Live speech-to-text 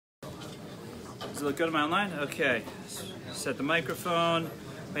Does it look good on my online? Okay. Set the microphone.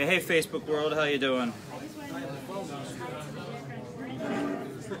 Hey, Facebook world, how you doing?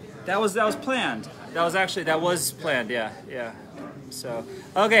 That was planned. That was planned. Yeah. So,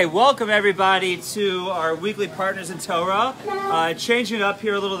 okay, welcome everybody to our weekly Partners in Torah. Changing it up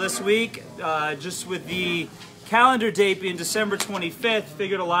here a little this week, just with the calendar date being December 25th.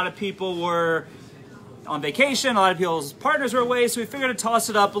 Figured a lot of people were on vacation, a lot of people's partners were away, so we figured to toss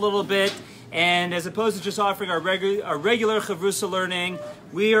it up a little bit. And as opposed to just offering our regular Chavrusa learning,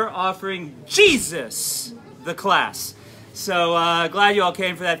 we are offering Jesus, the class. So glad you all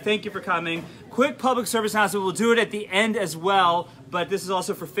came for that. Thank you for coming. Quick public service announcement. We'll do it at the end as well, but this is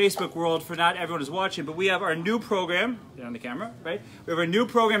also for Facebook world, for not everyone who's watching. But we have our new program, on the camera, right? We have our new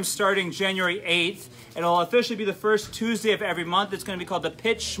program starting January 8th. It'll officially be the first Tuesday of every month. It's going to be called the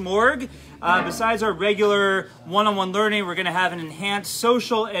Pitch Shmorg. Besides our regular one-on-one learning, we're going to have an enhanced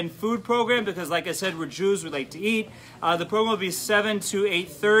social and food program because, like I said, we're Jews, we like to eat. The program will be 7 to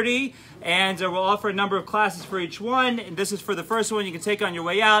 8:30, and we'll offer a number of classes for each one. And this is for the first one you can take on your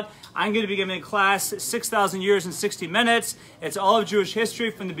way out. I'm going to be giving a class 6,000 years in 60 minutes. It's all of Jewish history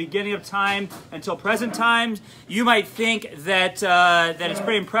from the beginning of time until present times. You might think that it's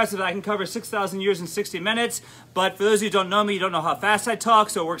pretty impressive that I can cover 6,000 years in 60 minutes, but for those of you who don't know me, you don't know how fast I talk,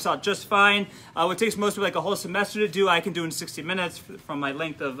 so it works out just fine. What takes most people like a whole semester to do, I can do in 60 minutes from my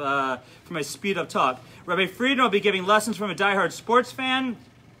length of, from my speed of talk. Rabbi Frieden will be giving lessons from a diehard sports fan,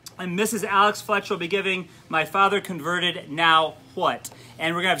 and Mrs. Alex Fletcher will be giving My Father Converted, Now What?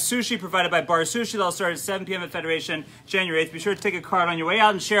 And we're going to have sushi provided by Bar Sushi. That'll start at 7 p.m. at Federation, January 8th. Be sure to take a card on your way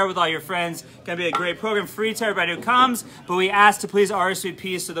out and share it with all your friends. Going to be a great program, free to everybody who comes, but we ask to please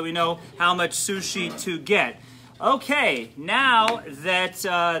RSVP so that we know how much sushi to get. Okay, now that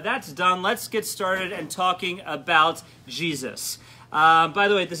that's done, let's get started and talking about Jesus. By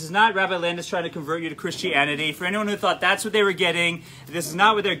the way, this is not Rabbi Landis trying to convert you to Christianity. For anyone who thought that's what they were getting, this is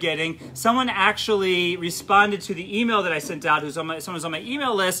not what they're getting. Someone actually responded to the email that I sent out, someone's on my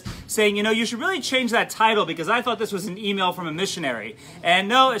email list, saying, you know, you should really change that title because I thought this was an email from a missionary. And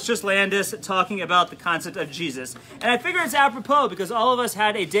no, it's just Landis talking about the concept of Jesus. And I figure it's apropos because all of us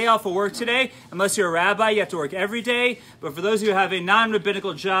had a day off of work today. Unless you're a rabbi, you have to work every day. But for those of you who have a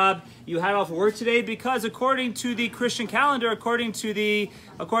non-rabbinical job, you had off of work today because according to the Christian calendar, according to the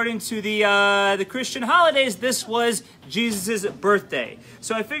Christian holidays, this was Jesus' birthday.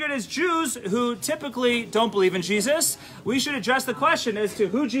 So I figured as Jews who typically don't believe in Jesus, we should address the question as to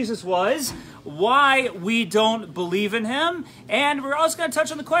who Jesus was, why we don't believe in him, and we're also going to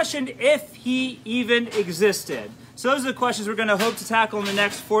touch on the question if he even existed. So those are the questions we're going to hope to tackle in the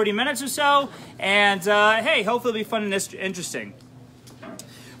next 40 minutes or so, and hey, hopefully it'll be fun and interesting.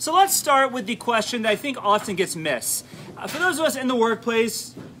 So let's start with the question that I think often gets missed. For those of us in the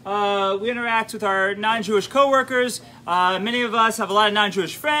workplace, we interact with our non-Jewish coworkers. Many of us have a lot of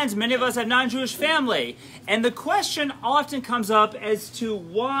non-Jewish friends. Many of us have non-Jewish family. And the question often comes up as to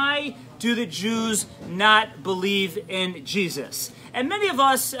why do the Jews not believe in Jesus? And many of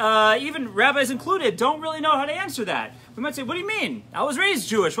us, even rabbis included, don't really know how to answer that. We might say, what do you mean? I was raised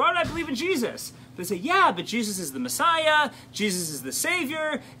Jewish. Why would I believe in Jesus? They say, yeah, but Jesus is the Messiah, Jesus is the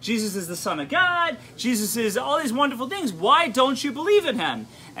Savior, Jesus is the Son of God, Jesus is all these wonderful things. Why don't you believe in him?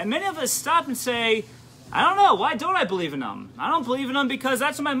 And many of us stop and say, I don't know, why don't I believe in him? I don't believe in him because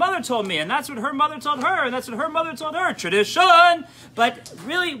that's what my mother told me, and that's what her mother told her, and that's what her mother told her. Tradition! But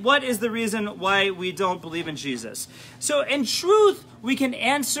really, what is the reason why we don't believe in Jesus? So in truth, we can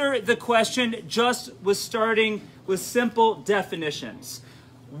answer the question just with starting with simple definitions.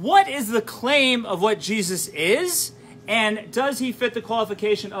 What is the claim of what Jesus is, and does he fit the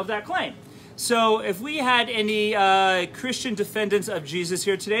qualification of that claim? So if we had any Christian defendants of Jesus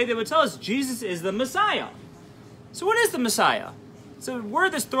here today, they would tell us Jesus is the Messiah. So what is the Messiah? It's a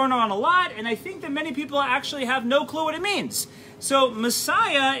word that's thrown around a lot, and I think that many people actually have no clue what it means. So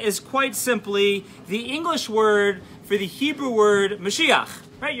Messiah is quite simply the English word for the Hebrew word Mashiach.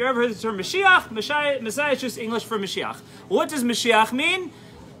 Right? You ever heard the term Mashiach? Messiah is just English for Mashiach. What does Mashiach mean?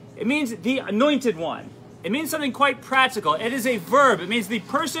 It means the anointed one. It means something quite practical. It is a verb. It means the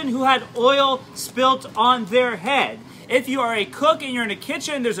person who had oil spilt on their head. If you are a cook and you're in a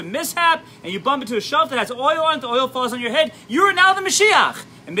kitchen, there's a mishap, and you bump into a shelf that has oil on it, the oil falls on your head, you are now the Mashiach.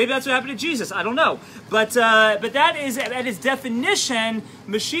 And maybe that's what happened to Jesus. I don't know. But that is, at its definition,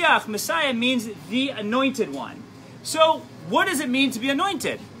 Mashiach, Messiah, means the anointed one. So what does it mean to be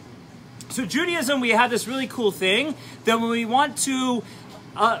anointed? So Judaism, we have this really cool thing that when we want to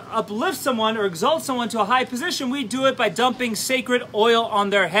uplift someone or exalt someone to a high position, we do it by dumping sacred oil on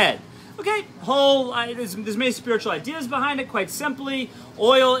their head. Okay, there's many spiritual ideas behind it. Quite simply,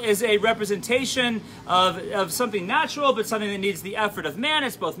 oil is a representation of something natural, but something that needs the effort of man.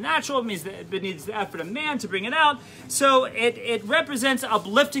 It's both natural, it means that it needs the effort of man to bring it out. So it represents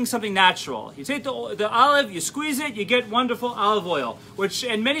uplifting something natural. You take the olive, you squeeze it, you get wonderful olive oil, which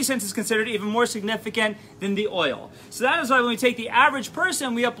in many senses is considered even more significant than the oil. So that is why when we take the average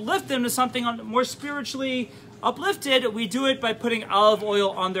person, we uplift them to something more spiritually uplifted. We do it by putting olive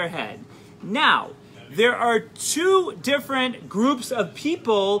oil on their head. Now, there are two different groups of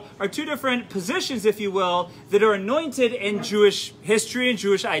people, or two different positions, if you will, that are anointed in Jewish history and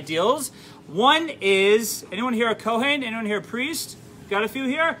Jewish ideals. One is, anyone here a Kohen? Anyone here a priest? Got a few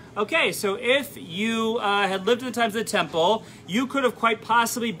here? Okay, so if you had lived in the times of the temple, you could have quite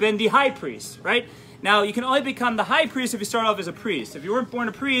possibly been the high priest, right? Now, you can only become the high priest if you start off as a priest. If you weren't born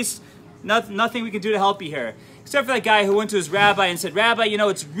a priest, nothing we can do to help you here. Except for that guy who went to his rabbi and said, Rabbi, you know,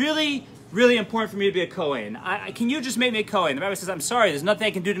 it's really important for me to be a Kohen. Can you just make me a Kohen? The rabbi says, I'm sorry, there's nothing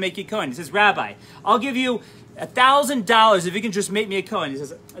I can do to make you a Kohen. He says, Rabbi, I'll give you $1,000 if you can just make me a Kohen. He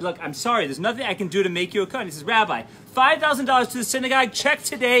says, look, I'm sorry, there's nothing I can do to make you a Kohen. He says, Rabbi, $5,000 to the synagogue, check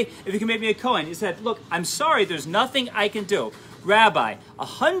today if you can make me a Kohen. He said, look, I'm sorry, there's nothing I can do. Rabbi,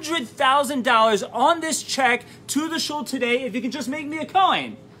 $100,000 on this check to the shul today if you can just make me a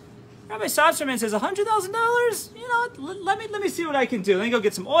Kohen. Rabbi stops for a minute and says, $100,000? You know, let me see what I can do. Let me go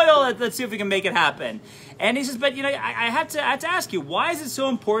get some oil. Let's see if we can make it happen. And he says, but you know, I have to ask you, why is it so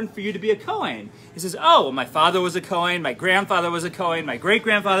important for you to be a Kohen? He says, oh, well, my father was a Kohen, my grandfather was a Kohen, my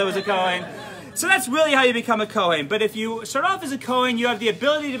great-grandfather was a Kohen. So that's really how you become a Kohen. But if you start off as a Kohen, you have the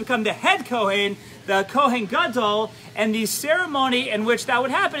ability to become the head Kohen, the Kohen Gadol, and the ceremony in which that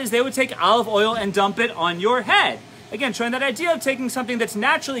would happen is they would take olive oil and dump it on your head. Again, showing that idea of taking something that's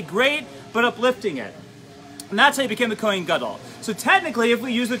naturally great, but uplifting it. And that's how you became the Kohen Gadol. So technically, if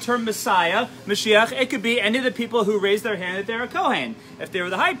we use the term Messiah, Mashiach, it could be any of the people who raised their hand that they're a Kohen, if they were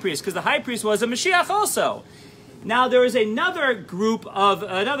the high priest, because the high priest was a Mashiach also. Now, there is another group of,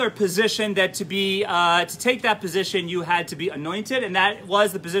 another position that to take that position, you had to be anointed, and that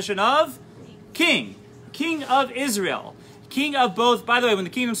was the position of king of Israel. King of both, by the way, when the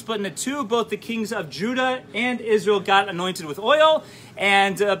kingdom split into two, both the kings of Judah and Israel got anointed with oil,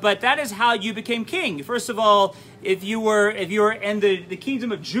 and but that is how you became king. First of all, if you were in the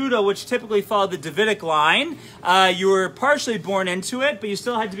kingdom of Judah, which typically followed the Davidic line, you were partially born into it, but you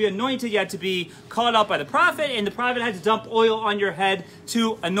still had to be anointed. You had to be called out by the prophet, and the prophet had to dump oil on your head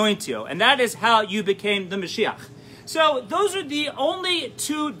to anoint you, and that is how you became the Mashiach. So those are the only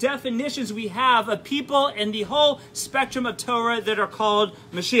two definitions we have of people in the whole spectrum of Torah that are called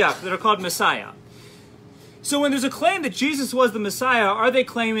Mashiach, that are called Messiah. So when there's a claim that Jesus was the Messiah, are they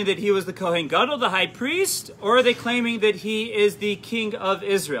claiming that he was the Kohen Gadol, the high priest, or are they claiming that he is the king of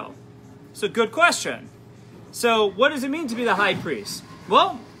Israel? So good question. So what does it mean to be the high priest?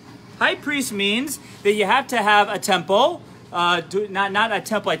 Well, high priest means that you have to have a temple, not a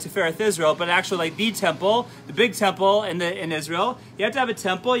temple like Tifereth Israel, but actually like the temple, the big temple in Israel. You have to have a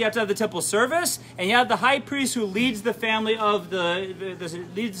temple, you have to have the temple service, and you have the high priest who leads the family of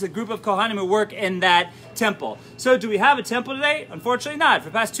leads the group of Kohanim who work in that temple. So do we have a temple today? Unfortunately not. For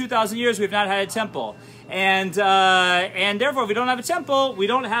the past 2,000 years we've not had a temple. And therefore if we don't have a temple, we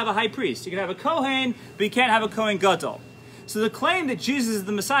don't have a high priest. You can have a Kohen, but you can't have a Kohen Gadol. So the claim that Jesus is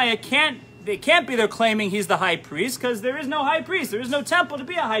the Messiah it can't be they're claiming he's the high priest, because there is no high priest. There is no temple to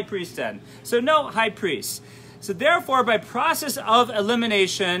be a high priest in. So no high priest. So therefore, by process of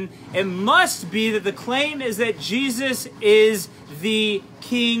elimination, it must be that the claim is that Jesus is the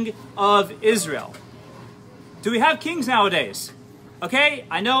king of Israel. Do we have kings nowadays? Okay,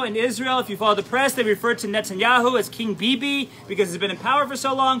 I know in Israel, if you follow the press, they refer to Netanyahu as King Bibi because he's been in power for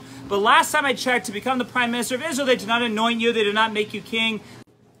so long. But last time I checked, to become the prime minister of Israel, they did not anoint you. They did not make you king.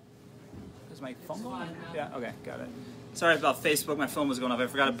 My phone going? Yeah, okay, got it. Sorry about Facebook, my phone was going off. I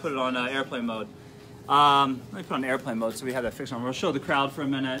forgot to put it on airplane mode. Let me put it on airplane mode so we have that fixed on. We'll show the crowd for a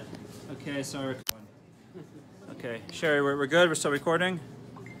minute. Okay, sorry. Okay, Sherry, we're good? We're still recording?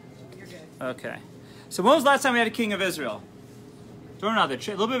 You're good. Okay. So when was the last time we had a king of Israel? Throw another, a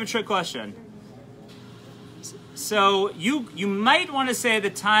little bit of a trick question. So you might want to say the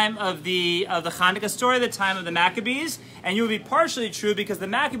time of the Hanukkah story, the time of the Maccabees, and you would be partially true because the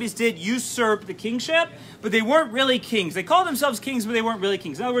Maccabees did usurp the kingship, but they weren't really kings. They called themselves kings, but they weren't really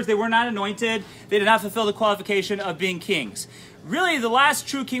kings. In other words, they were not anointed. They did not fulfill the qualification of being kings. really the last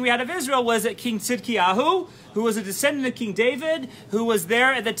true king we had of Israel was King Tzidkiyahu, who was a descendant of King David, who was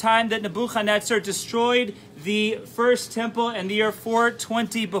there at the time that Nebuchadnezzar destroyed the first temple in the year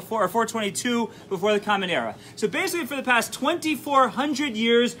 420 before, or 422 before the Common Era. So basically for the past 2,400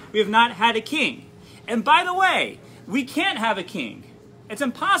 years, we have not had a king. And by the way, we can't have a king. It's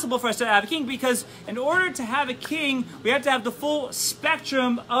impossible for us to have a king because in order to have a king, we have to have the full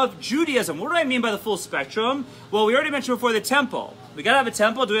spectrum of Judaism. What do I mean by the full spectrum? Well, we already mentioned before the temple. We got to have a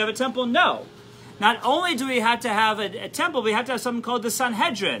temple. Do we have a temple? No. Not only do we have to have a temple, we have to have something called the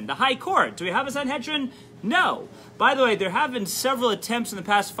Sanhedrin, the High Court. Do we have a Sanhedrin? No. By the way, there have been several attempts in the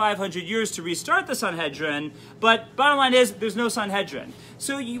past 500 years to restart the Sanhedrin, but bottom line is there's no Sanhedrin.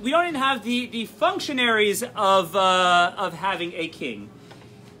 So we don't even have the functionaries of having a king.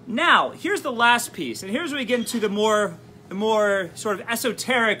 Now, here's the last piece, and here's where we get into the more sort of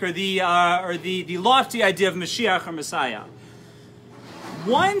esoteric or the lofty idea of Mashiach or Messiah.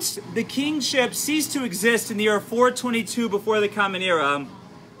 Once the kingship ceased to exist in the year 422 before the Common Era,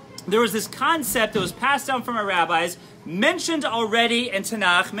 there was this concept that was passed down from our rabbis, mentioned already in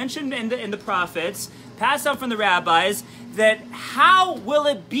Tanakh, mentioned in the prophets, passed down from the rabbis, that how will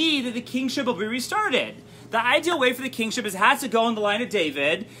it be that the kingship will be restarted? The ideal way for the kingship is it has to go in the line of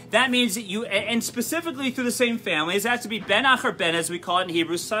David. That means that you, and specifically through the same families, it has to be ben achar ben, as we call it in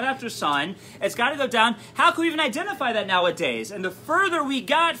Hebrew, son after son. It's got to go down. How can we even identify that nowadays? And the further we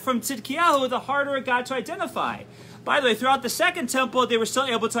got from Tzidkiyahu, the harder it got to identify. By the way, throughout the Second Temple, they were still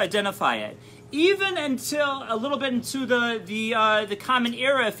able to identify it. Even until a little bit into the Common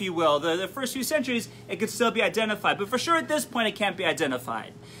Era, if you will, the first few centuries, it could still be identified. But for sure at this point, it can't be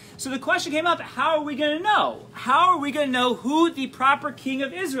identified. So the question came up, how are we going to know? How are we going to know who the proper king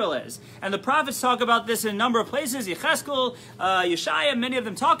of Israel is? And the prophets talk about this in a number of places. Yechezkel, Yeshaya, many of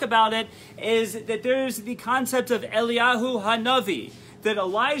them talk about it, is that there's the concept of Eliyahu HaNavi, that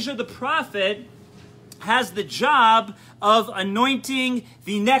Elijah the prophet has the job of anointing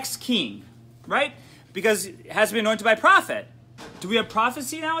the next king, right? Because it has to be anointed by a prophet. Do we have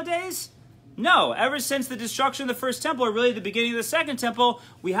prophecy nowadays? No. Ever since the destruction of the first temple, or really the beginning of the second temple,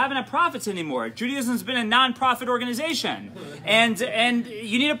 we haven't had prophets anymore. Judaism's been a non-profit organization. And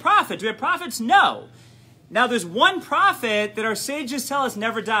you need a prophet. Do we have prophets? No. Now there's one prophet that our sages tell us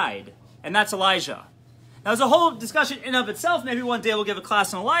never died, and that's Elijah. Now, there's a whole discussion in and of itself. Maybe one day we'll give a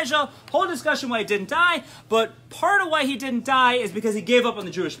class on Elijah. Whole discussion why he didn't die. But part of why he didn't die is because he gave up on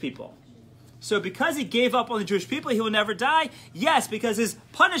the Jewish people. So because he gave up on the Jewish people, he will never die? Yes, because his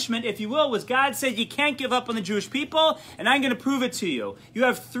punishment, if you will, was God said, you can't give up on the Jewish people, and I'm going to prove it to you. You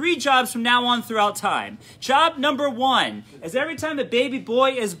have 3 jobs from now on throughout time. Job number 1 is every time a baby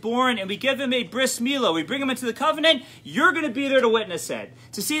boy is born and we give him a bris milah, we bring him into the covenant, you're going to be there to witness it.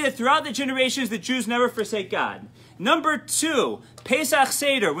 To see that throughout the generations, the Jews never forsake God. Number 2, Pesach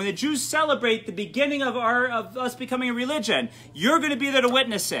Seder, when the Jews celebrate the beginning of us becoming a religion, you're going to be there to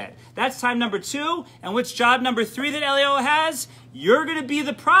witness it. That's time number 2. And what's job number 3 that Eliyahu has? You're going to be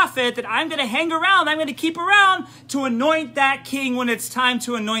the prophet that I'm going to hang around, I'm going to keep around to anoint that king when it's time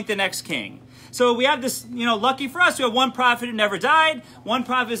to anoint the next king. So we have this, lucky for us, we have one prophet who never died. One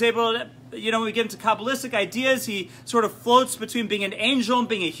prophet is able to, when we get into Kabbalistic ideas, he sort of floats between being an angel and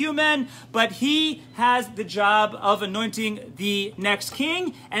being a human, but he has the job of anointing the next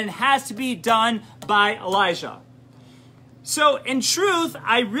king, and it has to be done by Elijah. So in truth,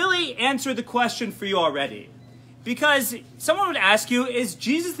 I really answered the question for you already. Because someone would ask you, is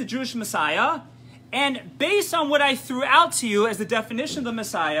Jesus the Jewish Messiah? And based on what I threw out to you as the definition of the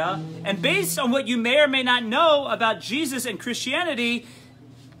Messiah, and based on what you may or may not know about Jesus and Christianity,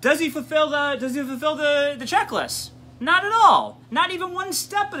 does he fulfill the checklist? Not at all. Not even one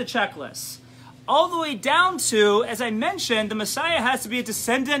step of the checklist. All the way down to, as I mentioned, the Messiah has to be a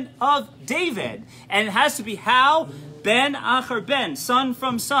descendant of David. And it has to be how? Ben achar ben, son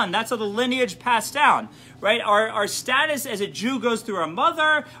from son. That's how the lineage passed down. Right? Our status as a Jew goes through our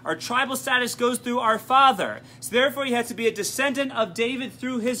mother. Our tribal status goes through our father. So therefore, he has to be a descendant of David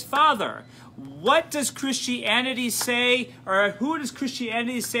through his father. What does Christianity say, or who does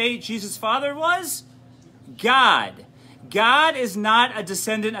Christianity say Jesus' father was? God. God is not a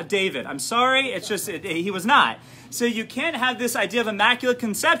descendant of David. I'm sorry, it's just, he was not. So you can't have this idea of immaculate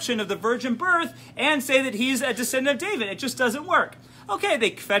conception of the virgin birth and say that he's a descendant of David. It just doesn't work. Okay,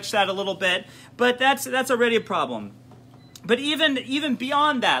 they fetch that a little bit, but that's already a problem. But even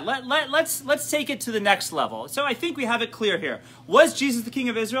beyond that, let's take it to the next level. So I think we have it clear here. Was Jesus the king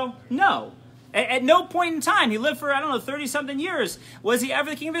of Israel? No. At no point in time, he lived for, 30-something years. Was he ever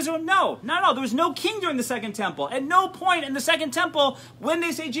the king of Israel? No, not at all. There was no king during the Second Temple. At no point in the Second Temple, when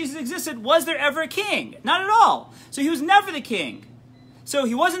they say Jesus existed, was there ever a king. Not at all. So he was never the king. So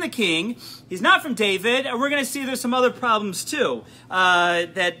he wasn't the king. He's not from David. And we're going to see there's some other problems too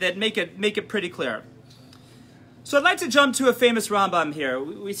that make it pretty clear. So I'd like to jump to a famous Rambam here.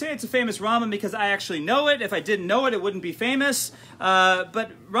 We say it's a famous Rambam because I actually know it. If I didn't know it, it wouldn't be famous.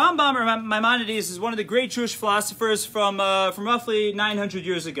 But Rambam, or Maimonides, is one of the great Jewish philosophers from roughly 900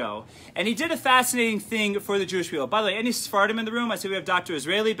 years ago. And he did a fascinating thing for the Jewish people. By the way, any Sephardim in the room? I see we have Dr.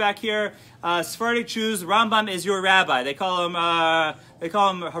 Israeli back here. Sephardic Jews, Rambam is your rabbi. They call him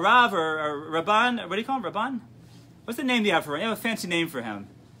Harav or Rabban. What do you call him, Rabban? What's the name you have for him? You have a fancy name for him.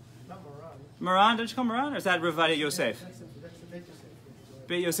 Moran, don't you call Moran, or is that Rav Yosef?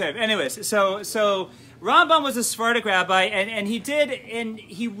 Beit Yosef. Anyways, so Rambam was a Sephardic rabbi, and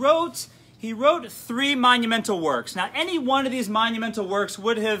he wrote 3 monumental works. Now, any one of these monumental works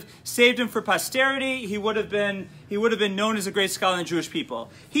would have saved him for posterity. He would have been known as a great scholar in the Jewish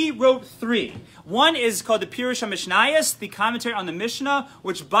people. He wrote 3. One is called the Pirush HaMishnayos, the commentary on the Mishnah,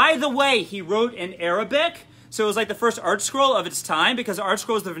 which, by the way, he wrote in Arabic. So it was like the first art scroll of its time, because art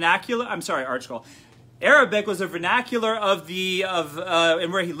scroll is the vernacular. I'm sorry, art scroll. Arabic was the vernacular of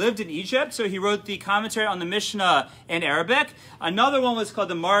and where he lived in Egypt. So he wrote the commentary on the Mishnah in Arabic. Another one was called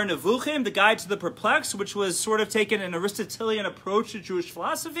the Mar Nevuchim, the Guide to the Perplexed, which was sort of taken an Aristotelian approach to Jewish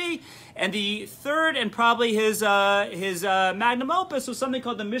philosophy. And the third, and probably his magnum opus, was something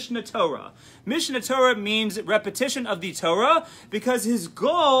called the Mishnah Torah. Mishnah Torah means repetition of the Torah, because his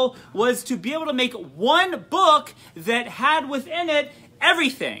goal was to be able to make one book that had within it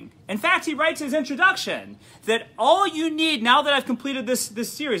everything. In fact, he writes in his introduction that all you need, now that I've completed this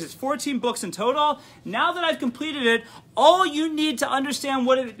series, it's 14 books in total, now that I've completed it, all you need to understand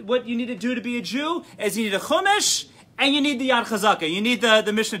what you need to do to be a Jew is you need a Chumash and you need the Yad Chazaka, you need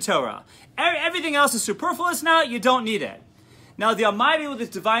the Mishnah Torah. Everything else is superfluous now, you don't need it. Now, the Almighty, with his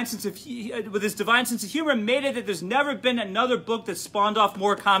divine sense of humor, made it that there's never been another book that spawned off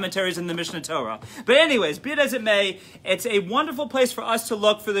more commentaries than the Mishnah Torah. But anyways, be it as it may, it's a wonderful place for us to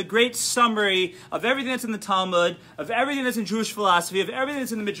look for the great summary of everything that's in the Talmud, of everything that's in Jewish philosophy, of everything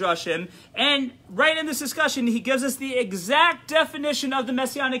that's in the Midrashim. And right in this discussion, he gives us the exact definition of the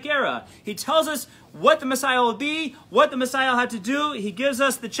Messianic era. He tells us what the Messiah will be, what the Messiah will have to do. He gives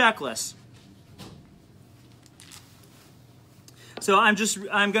us the checklist. So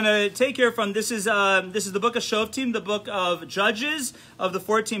I'm going to take here from, this is the book of Shoftim, the book of Judges, of the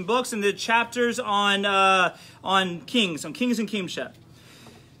 14 books, and the chapters on kings, and kingship.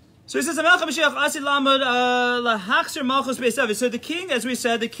 So he says, so the king, as we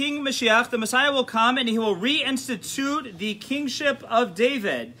said, the king Mashiach, the Messiah will come, and he will reinstitute the kingship of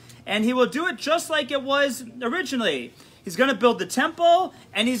David. And he will do it just like it was originally. He's going to build the temple,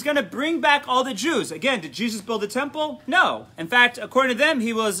 and he's going to bring back all the Jews. Again, did Jesus build the temple? No. In fact, according to them,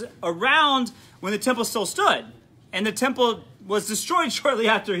 he was around when the temple still stood. And the temple was destroyed shortly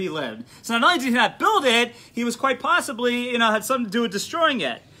after he lived. So not only did he not build it, he was quite possibly, had something to do with destroying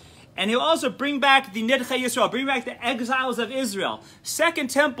it. And he'll also bring back the Nidchei Yisrael, bring back the exiles of Israel.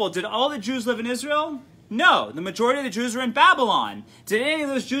 Second temple, did all the Jews live in Israel? No. The majority of the Jews were in Babylon. Did any of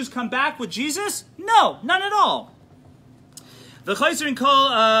those Jews come back with Jesus? No, none at all. And he'll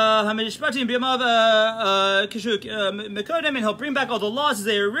bring back all the laws as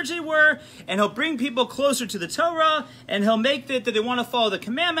they originally were, and he'll bring people closer to the Torah, and he'll make that they want to follow the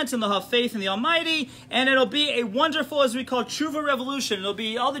commandments, and they'll have faith in the Almighty, and it'll be a wonderful, as we call, tshuva revolution. It'll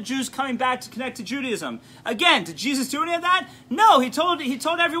be all the Jews coming back to connect to Judaism. Again, did Jesus do any of that? No, he told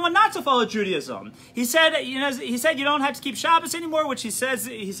everyone not to follow Judaism. He said you don't have to keep Shabbos anymore, which he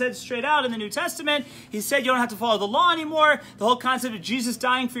said straight out in the New Testament. He said you don't have to follow the law anymore. The whole concept of Jesus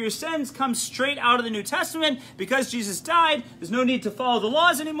dying for your sins comes straight out of the New Testament. Because Jesus died, there's no need to follow the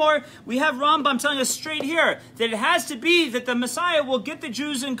laws anymore. We have Rambam telling us straight here that it has to be that the Messiah will get the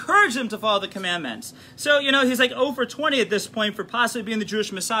Jews and encourage them to follow the commandments. So, he's like 0 for 20 at this point for possibly being the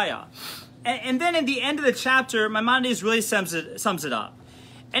Jewish Messiah. And then in the end of the chapter, Maimonides really sums it up.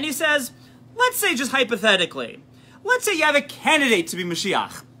 And he says, let's say just hypothetically, let's say you have a candidate to be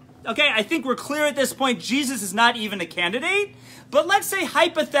Mashiach. Okay, I think we're clear at this point, Jesus is not even a candidate. But let's say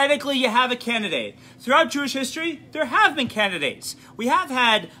hypothetically you have a candidate. Throughout Jewish history, there have been candidates. We have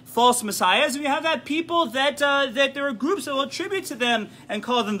had false messiahs, and we have had people that there are groups that will attribute to them and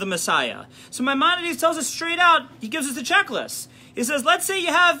call them the Messiah. So Maimonides tells us straight out, he gives us the checklist. He says, let's say you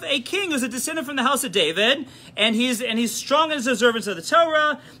have a king who's a descendant from the house of David, and he's strong in his observance of the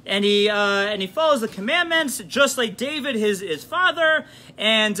Torah, and he follows the commandments just like David, his father,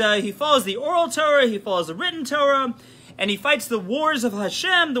 and he follows the oral Torah, he follows the written Torah, and he fights the wars of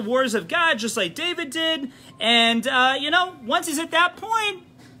Hashem, the wars of God, just like David did. And once he's at that point,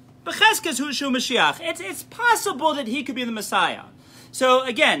 it's possible that he could be the Messiah. So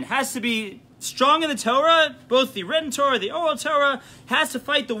again, has to be strong in the Torah, both the written Torah, the oral Torah, has to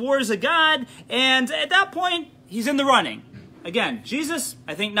fight the wars of God, and at that point, he's in the running. Again, Jesus,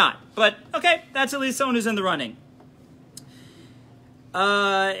 I think not. But okay, that's at least someone who's in the running.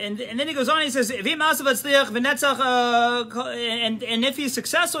 And then he goes on, he says, and if he's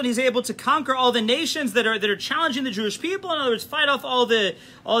successful and he's able to conquer all the nations that are challenging the Jewish people, in other words, fight off all the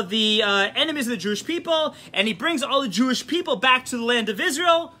enemies of the Jewish people, and he brings all the Jewish people back to the land of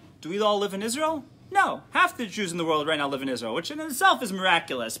Israel. Do we all live in Israel? No. Half the Jews in the world right now live in Israel, which in itself is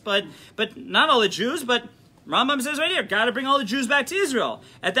miraculous. But not all the Jews, but Rambam says right here, got to bring all the Jews back to Israel.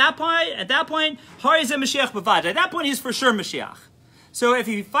 At that point, Hari Zeh Mashiach Bavad. At that point, he's for sure Mashiach. So if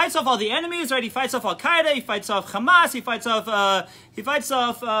he fights off all the enemies, right? He fights off Al Qaeda, he fights off Hamas, he fights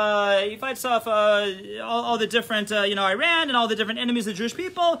off all the different Iran and all the different enemies of the Jewish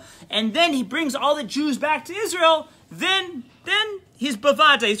people, and then he brings all the Jews back to Israel. Then he's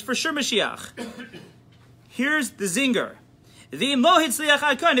Bavada, he's for sure Mashiach. Here's the zinger: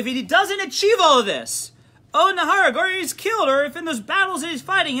 if he doesn't achieve all of this, oh Naharag, or he's killed, or if in those battles that he's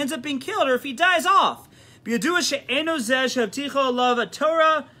fighting he ends up being killed, or if he dies off. Then at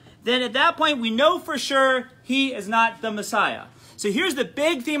that point we know for sure he is not the Messiah. So here's the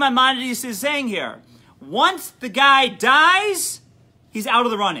big theme Maimonides is saying here. Once the guy dies, he's out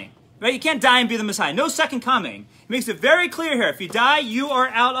of the running. Right? You can't die and be the Messiah. No second coming. He makes it very clear here. If you die, you are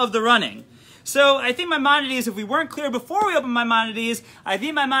out of the running. So I think Maimonides, if we weren't clear before we opened Maimonides, I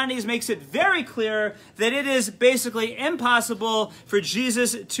think Maimonides makes it very clear that it is basically impossible for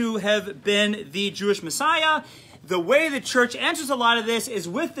Jesus to have been the Jewish Messiah. The way the church answers a lot of this is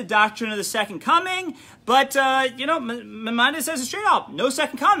with the doctrine of the second coming, but, Maimonides says it straight up, no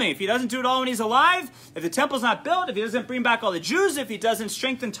second coming. If he doesn't do it all when he's alive, if the temple's not built, if he doesn't bring back all the Jews, if he doesn't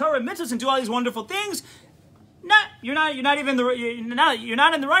strengthen Torah and mitzvahs and do all these wonderful things, you're not in the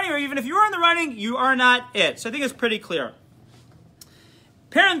running, or even if you are in the running, you are not it. So I think it's pretty clear.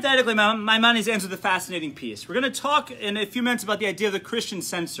 Parenthetically, Maimonides answered the fascinating piece. We're going to talk in a few minutes about the idea of the Christian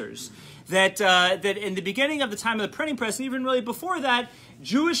censors. That in the beginning of the time of the printing press, and even really before that,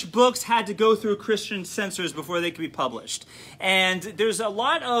 Jewish books had to go through Christian censors before they could be published. And there's a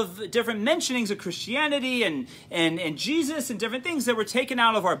lot of different mentionings of Christianity and Jesus and different things that were taken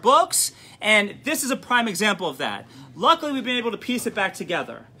out of our books. And this is a prime example of that. Luckily, we've been able to piece it back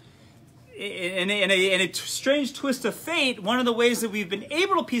together. In a strange twist of fate, one of the ways that we've been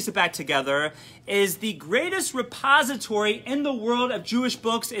able to piece it back together is the greatest repository in the world of Jewish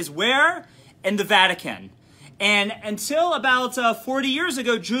books is where? In the Vatican. And until about 40 years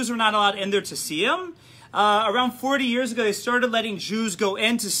ago, Jews were not allowed in there to see them. Around 40 years ago, they started letting Jews go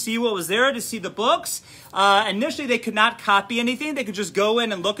in to see what was there, to see the books. Initially, they could not copy anything. They could just go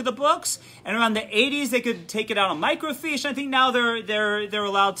in and look at the books. And around the 80s, they could take it out on microfiche. I think now they're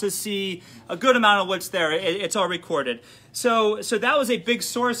allowed to see a good amount of what's there. It's all recorded. So that was a big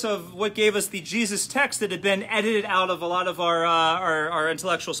source of what gave us the Jesus text that had been edited out of a lot of our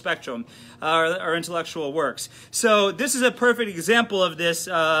intellectual spectrum, our intellectual works. So this is a perfect example of this.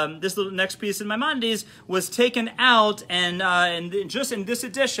 This little next piece in Maimonides was taken out, and just in this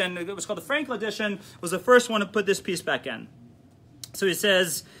edition, it was called the Frankel edition, was the first one to put this piece back in. So he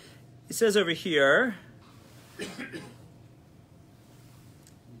says over here.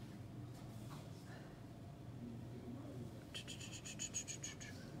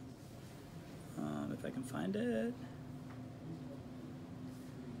 If I can find it.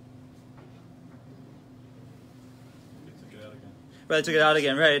 Right, I took it out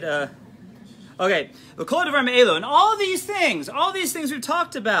again, right. Okay. And all these things we've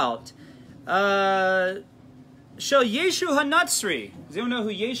talked about. Shel Yeshu HaNatzri. Does anyone know who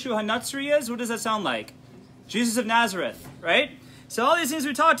Yeshu HaNatzri is? What does that sound like? Jesus of Nazareth, right? So all these things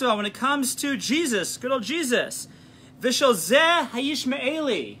we talked about when it comes to Jesus, good old Jesus. V'shel Zeh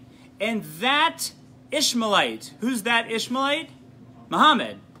HaYishmaeli. And that Ishmaelite. Who's that Ishmaelite?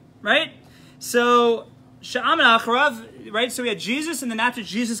 Muhammad, right? So, Sha'aman Acharav, right? So we had Jesus, and then after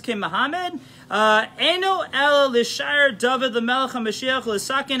Jesus came Muhammad. Eno el l'shayr David l'melech HaMashiach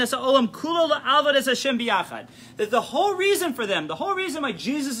l'sakin es ha'olam kulo l'alvad es Hashem biyachad. That the whole reason for them, the whole reason why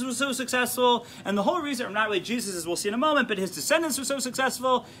Jesus was so successful, and the whole reason, or not really Jesus, as we'll see in a moment, but his descendants were so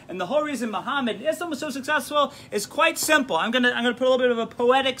successful, and the whole reason Muhammad and Islam was so successful is quite simple. I'm gonna put a little bit of a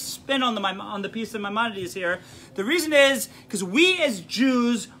poetic spin on the piece of Maimonides here. The reason is because we as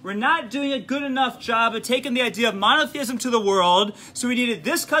Jews were not doing a good enough job of taking the idea of monotheism to the world, so we needed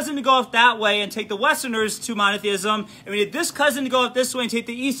this cousin to go off that way and take the Westerners to monotheism, and we needed this cousin to go off this way and take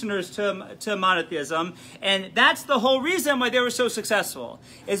the Easterners to monotheism, and that's the whole reason why they were so successful,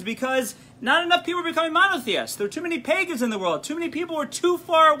 is because not enough people were becoming monotheists. There were too many pagans in the world. Too many people were too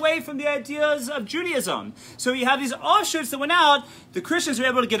far away from the ideas of Judaism. So you have these offshoots that went out. The Christians were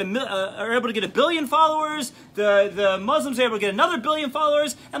able to get a billion followers. The Muslims were able to get another billion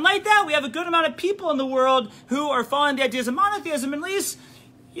followers. And like that, we have a good amount of people in the world who are following the ideas of monotheism, at least,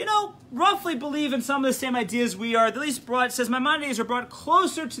 roughly believe in some of the same ideas we are. At least says Maimonides are brought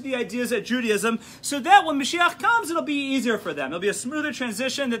closer to the ideas of Judaism, so that when Mashiach comes, it'll be easier for them. It'll be a smoother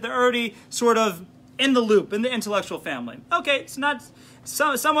transition, that they're already sort of in the loop, in the intellectual family. Okay, it's not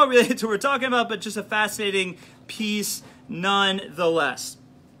somewhat related to what we're talking about, but just a fascinating piece nonetheless.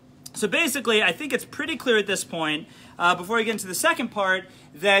 So basically, I think it's pretty clear at this point, before we get into the second part,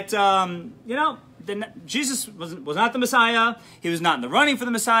 that, Jesus was not the Messiah. He was not in the running for the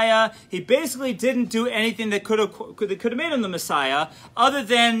Messiah. He basically didn't do anything that could have made him the Messiah, other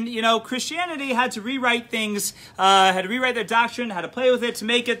than, Christianity had to rewrite things, had to rewrite their doctrine, had to play with it to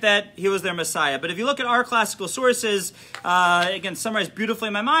make it that he was their Messiah. But if you look at our classical sources, again, summarized beautifully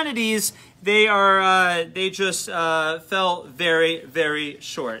in Maimonides, they just fell very, very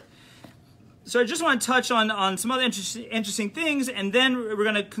short. So I just want to touch on some other interesting things, and then we're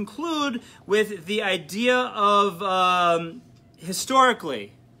going to conclude with the idea of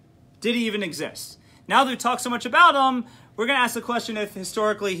historically, did he even exist? Now that we've talked so much about him, we're going to ask the question if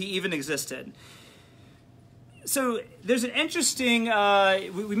historically he even existed. So there's an interesting,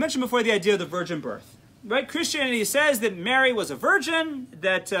 we mentioned before the idea of the virgin birth. Right? Christianity says that Mary was a virgin,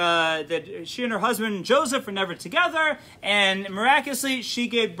 that she and her husband Joseph were never together, and miraculously she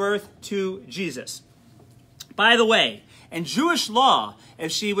gave birth to Jesus. By the way, in Jewish law,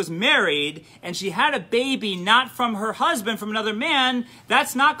 if she was married and she had a baby not from her husband, from another man,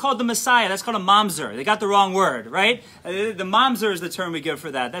 that's not called the Messiah. That's called a mamzer. They got the wrong word, right? The mamzer is the term we give for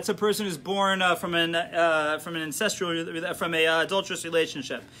that. That's a person who's born from an ancestral, from a adulterous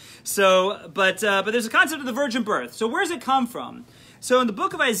relationship. So, but there's a concept of the virgin birth. So where does it come from? So in the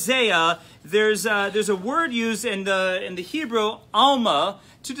book of Isaiah, there's a word used in the Hebrew, Alma,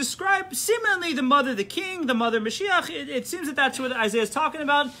 to describe seemingly the mother of the king, the mother of Mashiach. It seems that that's what Isaiah is talking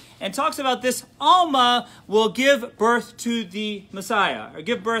about, and talks about this Alma will give birth to the Messiah, or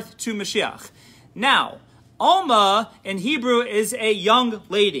give birth to Mashiach. Now, Alma in Hebrew is a young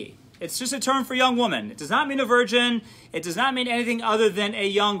lady. It's just a term for young woman. It does not mean a virgin. It does not mean anything other than a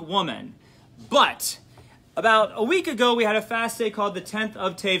young woman. But about a week ago, we had a fast day called the 10th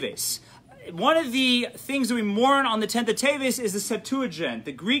of Teves. One of the things that we mourn on the 10th of Teves is the Septuagint,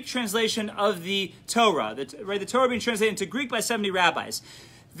 the Greek translation of the Torah. The Torah being translated into Greek by 70 rabbis.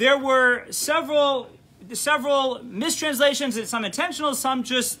 There were several mistranslations, and some intentional, some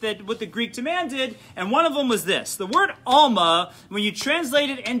just that what the Greek demanded, and one of them was this. The word Alma, when you translate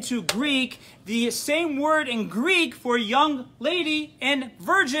it into Greek, the same word in Greek for young lady and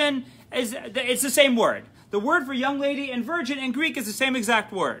virgin, it's the same word. The word for young lady and virgin in Greek is the same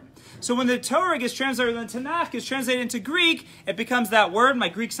exact word. So when the Torah gets translated, when the Tanakh is translated into Greek, it becomes that word. My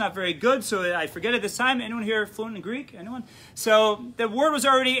Greek's not very good, so I forget it this time. Anyone here fluent in Greek? Anyone? So the word was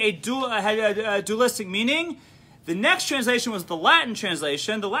already had a dualistic meaning. The next translation was the Latin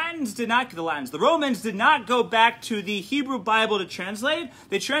translation. The Romans did not go back to the Hebrew Bible to translate.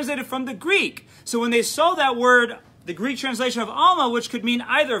 They translated from the Greek. So when they saw that word, the Greek translation of Alma, which could mean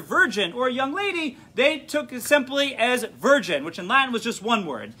either virgin or young lady, they took it simply as virgin, which in Latin was just one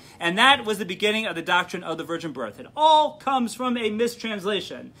word. And that was the beginning of the doctrine of the virgin birth. It all comes from a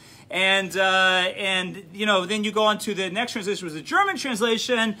mistranslation. And then you go on to the next translation, was the German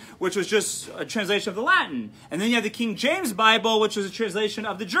translation, which was just a translation of the Latin. And then you have the King James Bible, which was a translation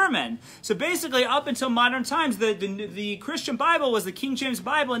of the German. So basically, up until modern times, the Christian Bible was the King James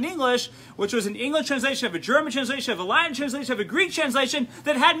Bible in English, which was an English translation of a German translation, of a Latin translation, of a Greek translation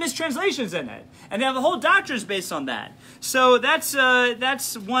that had mistranslations in it. And they have the whole doctrines based on that. So that's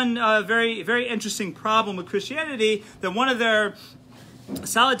one very, very interesting problem with Christianity, that one of their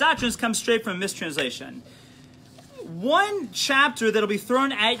solid doctrines comes straight from mistranslation. One chapter that'll be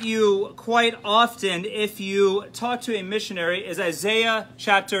thrown at you quite often if you talk to a missionary is Isaiah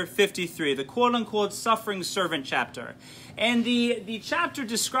chapter 53, the quote-unquote suffering servant chapter. And the chapter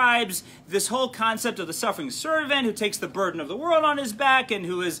describes this whole concept of the suffering servant who takes the burden of the world on his back and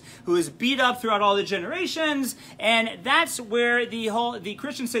who is beat up throughout all the generations. And that's where the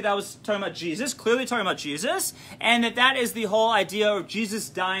Christians say that was talking about Jesus, clearly talking about Jesus, and that is the whole idea of Jesus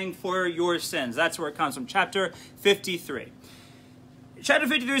dying for your sins. That's where it comes from, chapter 53. Chapter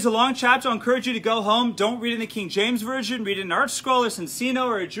 53 is a long chapter. I'll encourage you to go home. Don't read it in the King James Version. Read it in Art Scroll or Cincino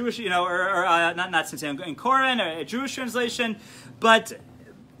or a Jewish, not Cincino, in Koran or a Jewish translation. But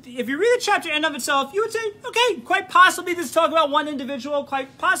if you read the chapter in of itself, you would say, okay, quite possibly this is talking about one individual.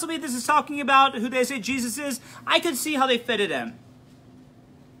 Quite possibly this is talking about who they say Jesus is. I could see how they fit it in.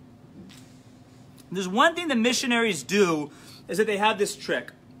 There's one thing that missionaries do is that they have this trick.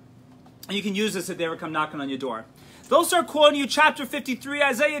 And you can use this if they ever come knocking on your door. They'll start quoting you chapter 53,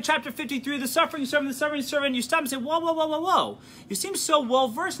 Isaiah chapter 53, the suffering servant. You stop and say, whoa, whoa, whoa, whoa, whoa. You seem so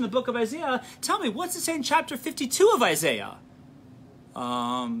well-versed in the book of Isaiah. Tell me, what's it say in chapter 52 of Isaiah?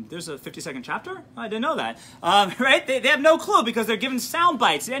 There's a 52nd chapter? I didn't know that. Right? They have no clue because they're given sound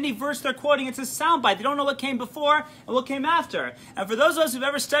bites. Any verse they're quoting, it's a sound bite. They don't know what came before and what came after. And for those of us who've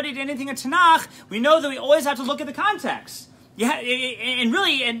ever studied anything in Tanakh, we know that we always have to look at the context. Yeah, and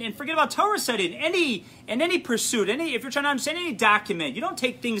really, and forget about Torah study. In any pursuit, if you're trying to understand any document, you don't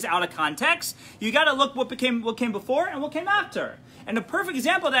take things out of context. You got to look what came before and what came after. And a perfect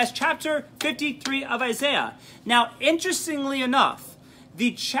example of that is chapter 53 of Isaiah. Now, interestingly enough,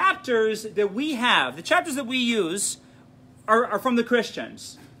 the chapters that we have, the chapters that we use, are from the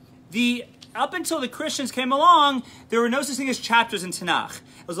Christians. Up until the Christians came along, there were no such thing as chapters in Tanakh.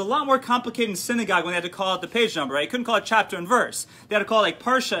 It was a lot more complicated in synagogue when they had to call out the page number, right? You couldn't call it chapter and verse. They had to call it like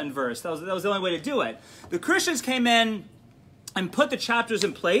parsha and verse. That was the only way to do it. The Christians came in and put the chapters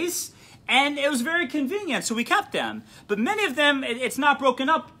in place, and it was very convenient, so we kept them. But many of them, it's not broken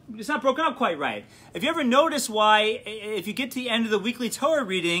up. It's not broken up quite right. Have you ever noticed why, if you get to the end of the weekly Torah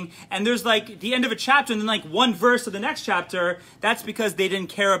reading, and there's like the end of a chapter and then like one verse of the next chapter, that's because they didn't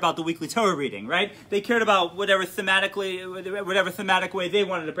care about the weekly Torah reading, right? They cared about whatever thematic way they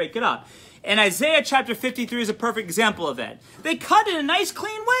wanted to break it up. And Isaiah chapter 53 is a perfect example of it. They cut it in a nice,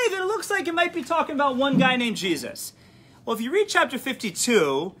 clean way that it looks like it might be talking about one guy named Jesus. Well, if you read chapter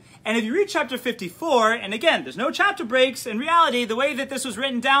 52, and if you read chapter 54, and again, there's no chapter breaks. In reality, the way that this was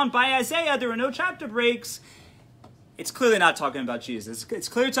written down by Isaiah, there were no chapter breaks. It's clearly not talking about Jesus. It's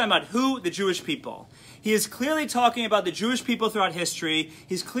clearly talking about who? The Jewish people. He is clearly talking about the Jewish people throughout history.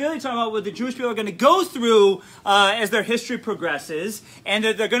 He's clearly talking about what the Jewish people are going to go through as their history progresses, and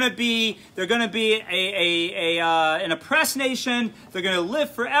that they're going to be an oppressed nation. They're going to live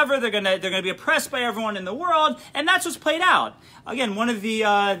forever. They're going to be oppressed by everyone in the world, and that's what's played out. Again, one of the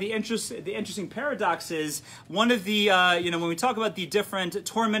interesting paradoxes, when we talk about the different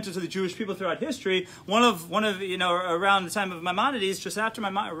tormentors of the Jewish people throughout history, one of around the time of Maimonides, just after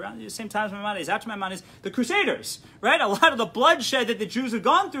around the same time as Maimonides, after Maimonides, the Crusaders, right? A lot of the bloodshed that the Jews have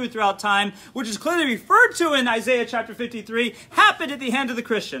gone throughout time, which is clearly referred to in Isaiah chapter 53, happened at the hand of the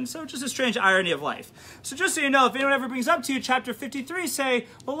Christians. So just a strange irony of life. So just so you know, if anyone ever brings up to you chapter 53, say,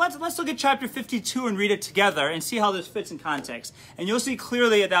 well, let's look at chapter 52 and read it together and see how this fits in context. And you'll see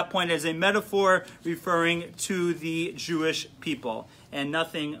clearly at that point as a metaphor referring to the Jewish people and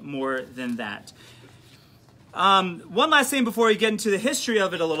nothing more than that. One last thing before we get into the history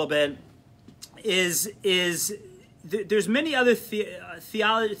of it a little bit is there's many other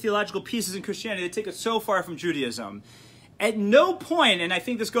theological pieces in Christianity that take us so far from Judaism. At no point, and I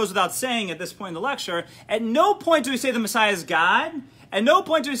think this goes without saying at this point in the lecture, at no point do we say the Messiah is God. At no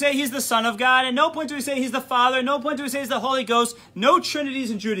point do we say he's the Son of God. At no point do we say he's the Father. At no point do we say he's the Holy Ghost. No trinities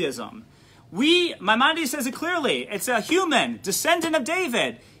in Judaism. Maimonides says it clearly. It's a human, descendant of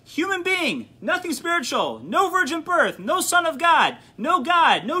David, human being, nothing spiritual, no virgin birth, no Son of God,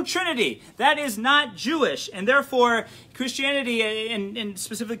 no Trinity. That is not Jewish. And therefore, Christianity, and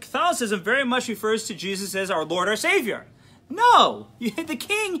specifically Catholicism, very much refers to Jesus as our Lord, our Savior. No, the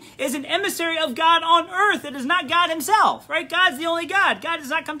king is an emissary of God on earth. It is not God himself, right? God's the only God. God does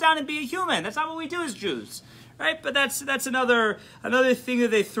not come down and be a human. That's not what we do as Jews, right? But that's another thing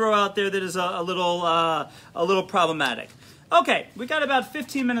that they throw out there that is a little problematic. Okay, we got about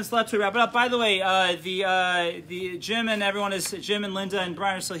 15 minutes left to wrap it up. By the way, the Jim and Linda and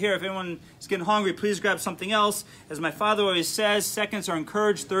Brian are still here. If anyone is getting hungry, please grab something else. As my father always says, seconds are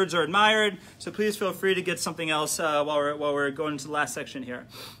encouraged, thirds are admired. So please feel free to get something else while we're going into the last section here.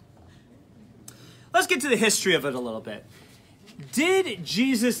 Let's get to the history of it a little bit. Did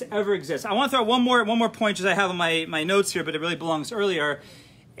Jesus ever exist? I want to throw one more point, as I have on my notes here, but it really belongs earlier.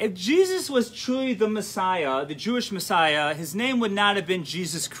 If Jesus was truly the Messiah, the Jewish Messiah, his name would not have been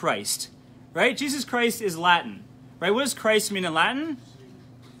Jesus Christ, right? Jesus Christ is Latin, right? What does Christ mean in Latin?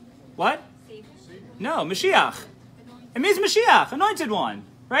 What? No, Mashiach. It means Mashiach, anointed one,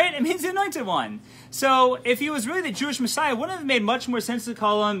 right? It means the anointed one. So if he was really the Jewish Messiah, wouldn't it have made much more sense to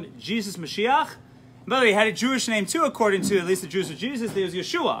call him Jesus Mashiach? And by the way, he had a Jewish name too, according to at least the Jews of Jesus. There was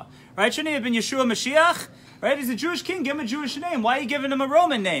Yeshua, right? Shouldn't he have been Yeshua Mashiach? Right? He's a Jewish king. Give him a Jewish name. Why are you giving him a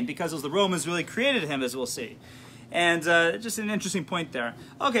Roman name? Because it was the Romans really created him, as we'll see. And just an interesting point there.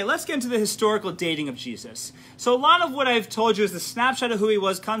 Okay, let's get into the historical dating of Jesus. So a lot of what I've told you is the snapshot of who he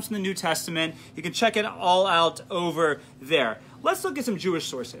was comes from the New Testament. You can check it all out over there. Let's look at some Jewish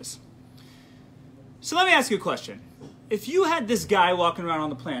sources. So let me ask you a question. If you had this guy walking around on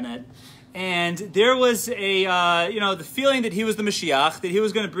the planet, and there was a, the feeling that he was the Mashiach, that he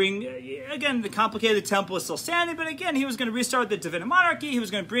was going to bring, again, the complicated temple is still standing, but again, he was going to restart the Davidic monarchy. He was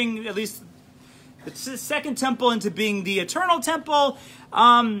going to bring at least the second temple into being the eternal temple.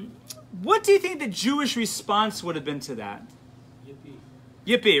 What do you think the Jewish response would have been to that? Yippee.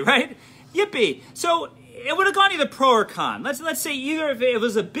 Yippee, right? Yippee. So it would have gone either pro or con. Let's say either if it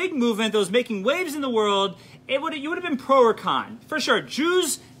was a big movement that was making waves in the world, you would have been pro or con. For sure,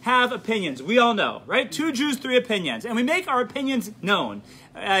 Jews have opinions. We all know, right? 2 Jews, 3 opinions. And we make our opinions known.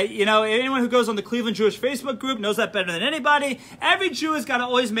 Anyone who goes on the Cleveland Jewish Facebook group knows that better than anybody. Every Jew has got to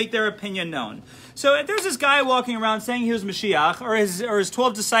always make their opinion known. So if there's this guy walking around saying he was Mashiach, or his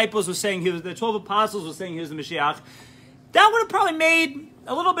 12 disciples were saying the 12 apostles were saying he was the Mashiach, that would have probably made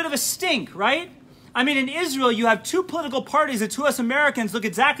a little bit of a stink, right? I mean, in Israel, you have 2 political parties that to us Americans look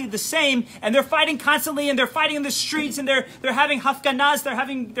exactly the same, and they're fighting constantly, and they're fighting in the streets, and they're having hafganahs,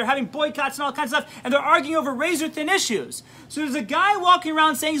 they're having boycotts and all kinds of stuff, and they're arguing over razor-thin issues. So there's a guy walking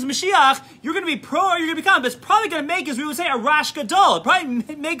around saying he's Mashiach. You're going to be pro or you're going to be con, but it's probably going to make, as we would say, a rash gadol. It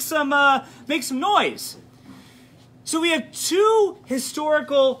probably make some noise. So we have 2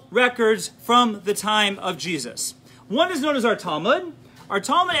 historical records from the time of Jesus. One is known as our Talmud. Our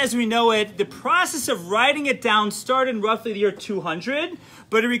Talmud, as we know it, the process of writing it down started in roughly the year 200,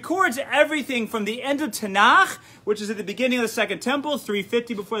 but it records everything from the end of Tanakh, which is at the beginning of the Second Temple,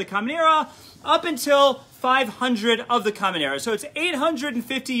 350 before the Common Era, up until 500 of the Common Era. So it's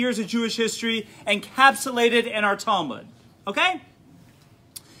 850 years of Jewish history encapsulated in our Talmud. Okay?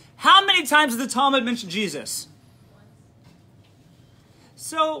 How many times does the Talmud mention Jesus?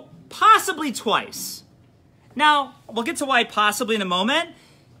 So, possibly twice. Now, we'll get to why possibly in a moment.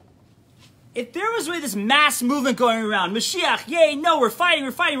 If there was really this mass movement going around, Mashiach, yay, no, we're fighting,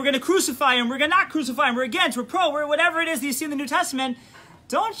 we're going to crucify him, we're going to not crucify him, we're against, we're pro, we're whatever it is that you see in the New Testament,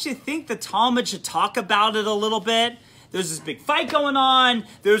 don't you think the Talmud should talk about it a little bit? There's this big fight going on.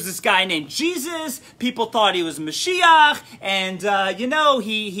 There's this guy named Jesus. People thought he was Mashiach, and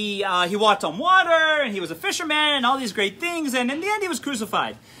he walked on water, and he was a fisherman, and all these great things. And in the end, he was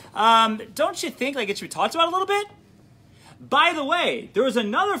crucified. Don't you think it should be talked about a little bit? By the way, there was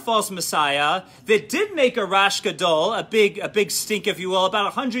another false Messiah that did make a rash gadol, a big stink, if you will, about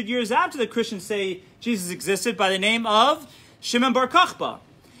 100 years after the Christians say Jesus existed, by the name of Shimon Bar Kokhba.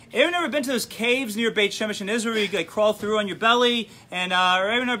 Anyone ever been to those caves near Beit Shemesh in Israel where you crawl through on your belly? And or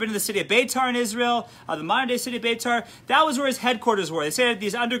anyone ever been to the city of Beitar in Israel, the modern-day city of Beitar? That was where his headquarters were. They said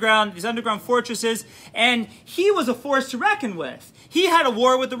these underground fortresses, and he was a force to reckon with. He had a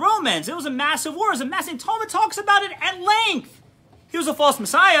war with the Romans. It was a massive war. It was a massive. Talmud talks about it at length. He was a false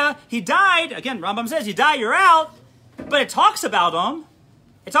Messiah. He died. Again, Rambam says, you die, you're out. But it talks about him.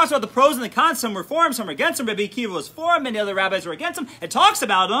 It talks about the pros and the cons. Some were for him, some were against him. Rabbi Akiva was for him, many other rabbis were against him. It talks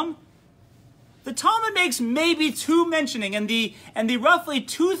about him. The Talmud makes maybe 2 mentioning, and the roughly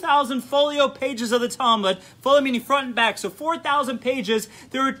 2,000 folio pages of the Talmud, folio meaning front and back, so 4,000 pages,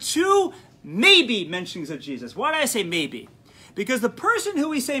 there are 2 maybe mentionings of Jesus. Why did I say maybe? Because the person who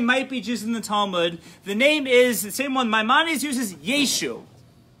we say might be Jesus in the Talmud, the name is the same one Maimonides uses, Yeshu.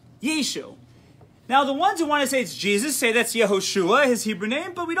 Yeshu. Now, the ones who want to say it's Jesus say that's Yehoshua, his Hebrew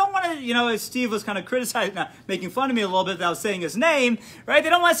name, but we don't want to, as Steve was kind of criticizing, making fun of me a little bit without saying his name, right? They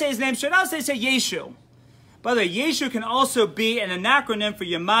don't want to say his name straight out, so they say Yeshu. By the way, Yeshu can also be an acronym for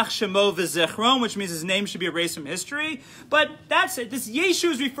Yamach Shemo V'Zichron, which means his name should be erased from history, but that's it. This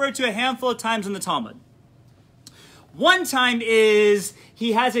Yeshu is referred to a handful of times in the Talmud. One time is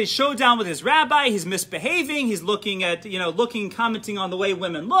he has a showdown with his rabbi. He's misbehaving. He's looking at, commenting on the way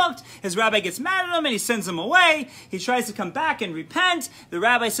women looked. His rabbi gets mad at him and he sends him away. He tries to come back and repent. The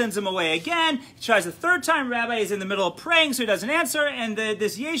rabbi sends him away again. He tries a 3rd time. Rabbi is in the middle of praying, so he doesn't answer. And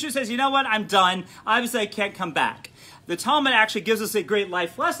this Yeshu says, you know what? I'm done. Obviously, I can't come back. the Talmud actually gives us a great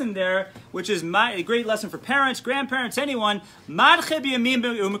life lesson there, which is a great lesson for parents, grandparents, anyone. That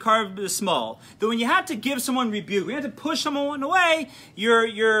when you have to give someone rebuke, when you have to push someone away, you're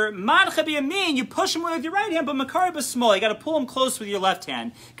you push them away with your right hand, but makar b'smol, you got to pull them close with your left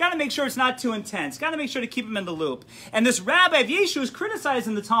hand. Got to make sure it's not too intense. Got to make sure to keep them in the loop. And this rabbi of Yeshu is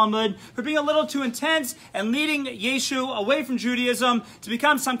criticizing the Talmud for being a little too intense and leading Yeshu away from Judaism to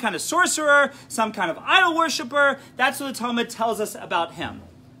become some kind of sorcerer, some kind of idol worshiper. That's what the Talmud tells us about him.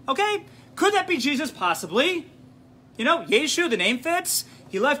 Okay? Could that be Jesus? Possibly. You know, Yeshu, the name fits.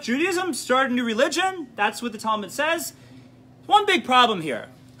 He left Judaism, started a new religion. That's what the Talmud says. One big problem here.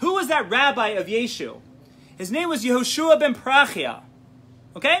 Who was that rabbi of Yeshu? His name was Yehoshua ben Parachia.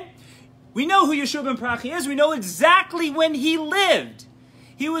 Okay? We know who Yehoshua ben Parachia is. We know exactly when he lived.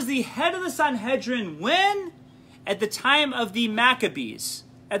 He was the head of the Sanhedrin when? At the time of the Maccabees.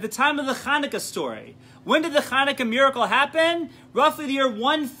 At the time of the Hanukkah story. When did the Hanukkah miracle happen? Roughly the year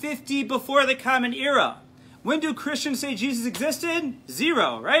 150 before the Common Era. When do Christians say Jesus existed?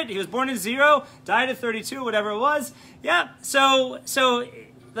 0, right? He was born in 0, died at 32, whatever it was. Yeah, so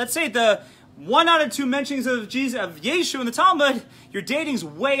let's say the 1 out of 2 mentions of Jesus, of Yeshu in the Talmud, your dating's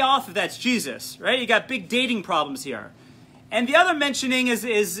way off if that's Jesus, right? You got big dating problems here. And the other mentioning is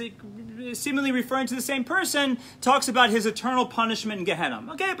seemingly referring to the same person, talks about his eternal punishment in Gehenna.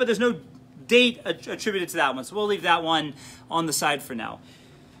 Okay, but there's no date attributed to that one, so we'll leave that one on the side for now.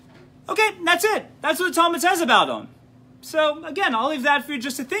 Okay, that's it. That's what the Talmud says about him. So, again, I'll leave that for you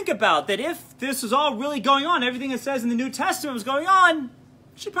just to think about, that if this was all really going on, everything it says in the New Testament was going on,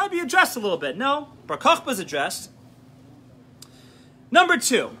 it should probably be addressed a little bit. No, Bar Kochba is addressed. Number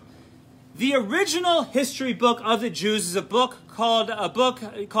 2. The original history book of the Jews is a book called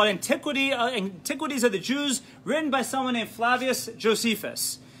Antiquities of the Jews, written by someone named Flavius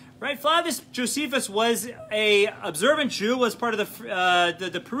Josephus. Right, Flavius Josephus was a observant Jew, was part of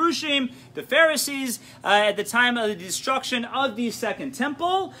the Perushim, the Pharisees, at the time of the destruction of the Second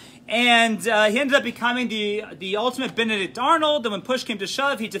Temple, and he ended up becoming the ultimate Benedict Arnold. Then when push came to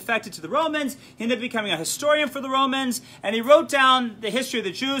shove, he defected to the Romans. He ended up becoming a historian for the Romans, and he wrote down the history of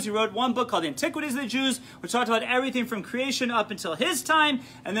the Jews. He wrote one book called Antiquities of the Jews, which talked about everything from creation up until his time,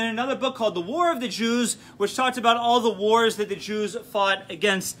 and then another book called The War of the Jews, which talked about all the wars that the Jews fought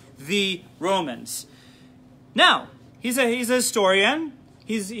against the Romans. Now, he's a historian.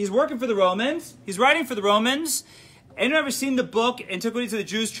 He's working for the Romans. He's writing for the Romans. Anyone ever seen the book Antiquities of the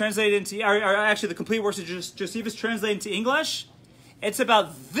Jews translated into, or actually the complete works of Josephus translated into English? It's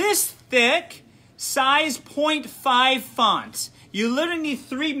about this thick, size 0.5 font. You literally need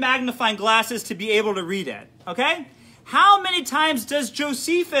 3 magnifying glasses to be able to read it. Okay? How many times does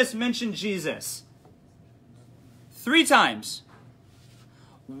Josephus mention Jesus? 3 times.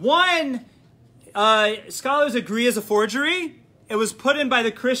 1, scholars agree is a forgery. It was put in by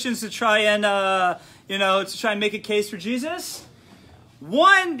the Christians to try and, make a case for Jesus.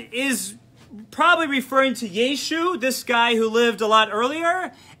 1 is probably referring to Yeshu, this guy who lived a lot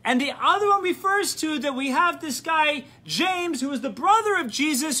earlier. And the other one refers to that we have this guy, James, who was the brother of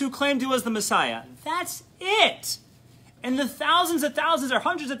Jesus, who claimed he was the Messiah. That's it. And the thousands of thousands or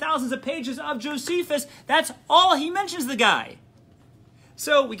hundreds of thousands of pages of Josephus, that's all he mentions the guy.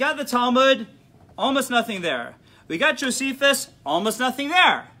 So we got the Talmud, almost nothing there. We got Josephus, almost nothing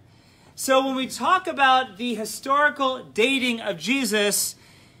there. So when we talk about the historical dating of Jesus,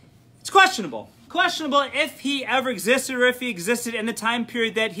 it's questionable. Questionable if he ever existed or if he existed in the time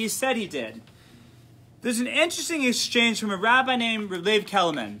period that he said he did. There's an interesting exchange from a rabbi named Rabbi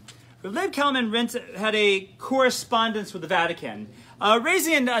Kellerman. Rabbi Kellerman had a correspondence with the Vatican,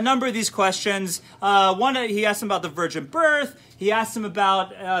 raising a number of these questions. One, he asked him about the virgin birth. He asked him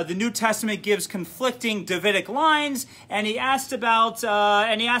about the New Testament gives conflicting Davidic lines, and he asked about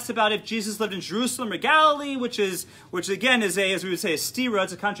if Jesus lived in Jerusalem or Galilee, which again is as we would say, a stira.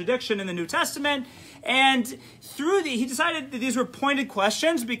 It's a contradiction in the New Testament. And he decided that these were pointed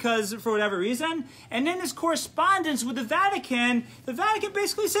questions because, for whatever reason, and in his correspondence with the Vatican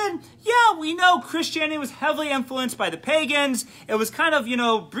basically said, yeah, we know Christianity was heavily influenced by the pagans. It was kind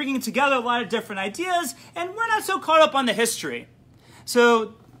of, bringing together a lot of different ideas, and we're not so caught up on the history.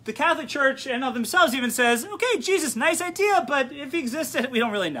 So the Catholic Church and of themselves even says, okay, Jesus, nice idea, but if he existed, we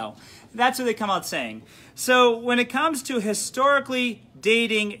don't really know. That's what they come out saying. So when it comes to historically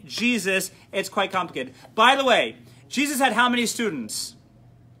dating Jesus, it's quite complicated. By the way, Jesus had how many students?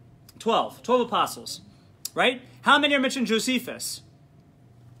 12 apostles, right? How many are mentioned Josephus?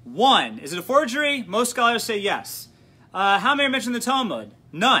 1. Is it a forgery? Most scholars say yes. How many are mentioned in the Talmud?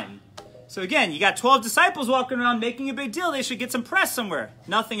 None. So again, you got 12 disciples walking around making a big deal. They should get some press somewhere.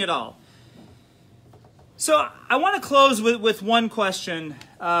 Nothing at all. So I want to close with one question,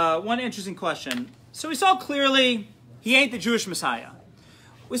 one interesting question. So we saw clearly he ain't the Jewish Messiah.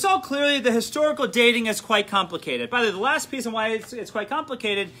 We saw clearly the historical dating is quite complicated. By the way, the last piece on why it's quite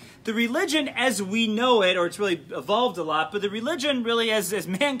complicated, the religion as we know it, or it's really evolved a lot, but the religion really as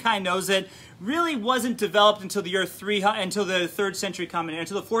mankind knows it, really wasn't developed until the year until the 3rd century Common Era,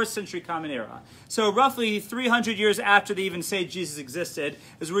 until the 4th century Common Era. So roughly 300 years after they even say Jesus existed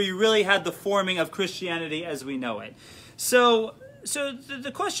is where you really had the forming of Christianity as we know it. So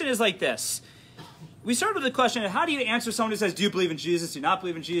the question is like this. We start with the question of how do you answer someone who says, do you believe in Jesus, do you not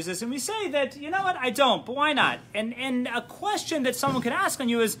believe in Jesus? And we say that, you know what, I don't, but why not? And a question that someone could ask on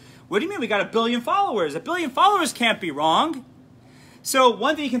you is, what do you mean we got 1 billion followers? 1 billion followers can't be wrong. So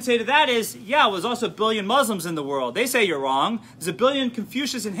one thing you can say to that is, yeah, there's also 1 billion Muslims in the world. They say you're wrong. There's 1 billion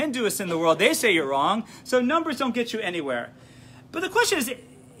Confucius and Hinduists in the world. They say you're wrong. So numbers don't get you anywhere. But the question is,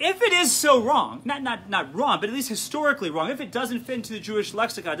 if it is so wrong, not wrong, but at least historically wrong, if it doesn't fit into the Jewish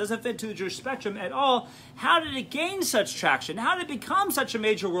lexicon, doesn't fit into the Jewish spectrum at all, how did it gain such traction? How did it become such a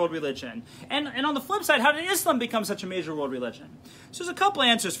major world religion? And on the flip side, how did Islam become such a major world religion? So there's a couple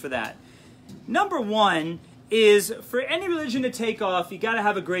answers for that. Number one is, for any religion to take off, you got to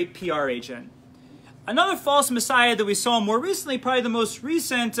have a great PR agent. Another false messiah that we saw more recently, probably the most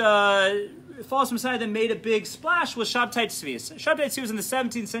recent false messiah that made a big splash was Shabtai Tzvi. Shabtai Tzvi was in the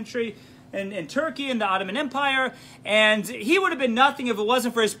 17th century in Turkey, in the Ottoman Empire, and he would have been nothing if it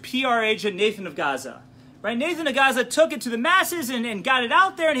wasn't for his PR agent, Nathan of Gaza. Right? Nathan of Gaza took it to the masses and got it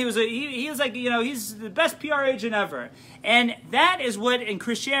out there, and he was like, you know, he's the best PR agent ever. And that is what in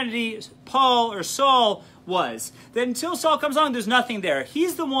Christianity Paul or Saul was. That until Saul comes along, there's nothing there.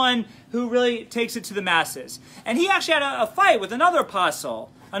 He's the one who really takes it to the masses. And he actually had a fight with another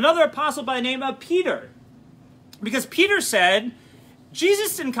apostle by the name of Peter. Because Peter said,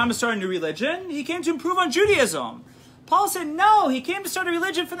 Jesus didn't come to start a new religion. He came to improve on Judaism. Paul said, no, he came to start a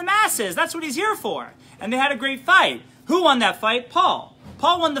religion for the masses. That's what he's here for. And they had a great fight. Who won that fight? Paul.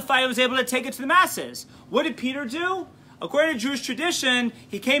 Paul won the fight and was able to take it to the masses. What did Peter do? According to Jewish tradition,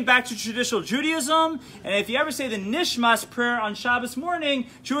 he came back to traditional Judaism, and if you ever say the Nishmas prayer on Shabbos morning,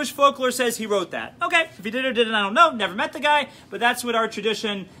 Jewish folklore says he wrote that. Okay, if he did or didn't, I don't know, never met the guy, but that's what our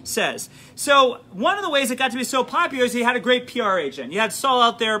tradition says. So one of the ways it got to be so popular is he had a great PR agent. You had Saul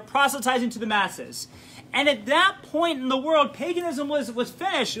out there proselytizing to the masses. And at that point in the world, paganism was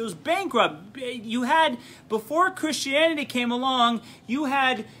finished. It was bankrupt. You had, before Christianity came along, you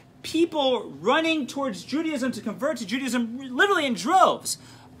had people running towards Judaism to convert to Judaism literally in droves.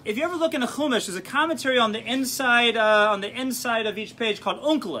 If you ever look in a Chumash, there's a commentary on the inside of each page called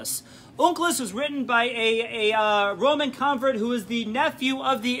Onkelos. Onkelos was written by a Roman convert who was the nephew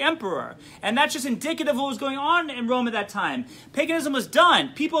of the emperor. And that's just indicative of what was going on in Rome at that time. Paganism was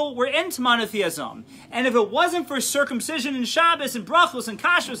done. People were into monotheism. And if it wasn't for circumcision and Shabbos and brachos and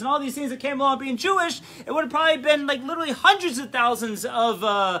kashrus and all these things that came along being Jewish, it would have probably been like literally hundreds of thousands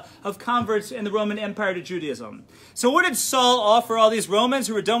of converts in the Roman Empire to Judaism. So what did Saul offer all these Romans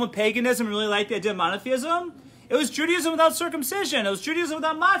who were done with paganism and really liked the idea of monotheism? It was Judaism without circumcision. It was Judaism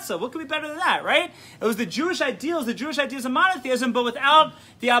without matzah. What could be better than that, right? It was the Jewish ideals of monotheism, but without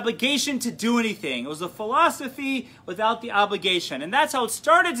the obligation to do anything. It was a philosophy without the obligation. And that's how it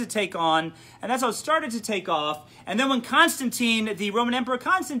started to take on, and that's how it started to take off. And then when Constantine, the Roman Emperor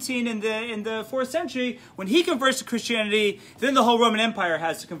Constantine in the 4th century, when he converts to Christianity, then the whole Roman Empire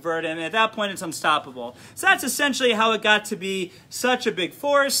has to convert, and at that point it's unstoppable. So that's essentially how it got to be such a big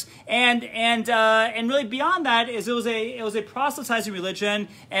force. And really beyond that, is it was a proselytizing religion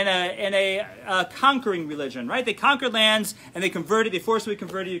and a conquering religion, right? They conquered lands and they forcibly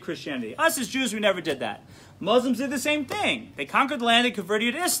converted you to Christianity. Us as Jews, we never did that. Muslims did the same thing. They conquered the land and converted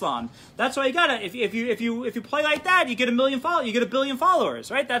you to Islam. That's why you gotta, if you play like that, you get 1 billion followers,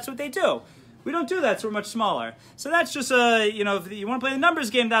 right? That's what they do. We don't do that, so we're much smaller. So that's just if you want to play the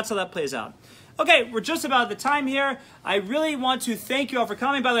numbers game, that's how that plays out. Okay, we're just about the time here. I really want to thank you all for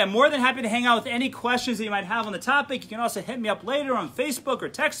coming. By the way, I'm more than happy to hang out with any questions that you might have on the topic. You can also hit me up later on Facebook or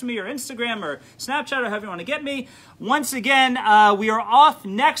text me or Instagram or Snapchat or however you want to get me. Once again, we are off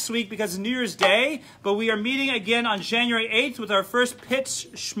next week because it's New Year's Day, but we are meeting again on January 8th with our first Pitch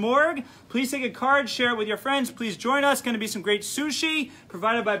Schmorg. Please take a card, share it with your friends. Please join us. Going to be some great sushi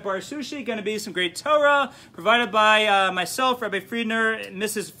provided by Bar Sushi. Going to be some great Torah provided by myself, Rabbi Friedner,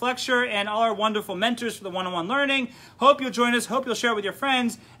 Mrs. Flexer, and all our wonderful mentors for the one-on-one learning. Hope you'll join us. Hope you'll share it with your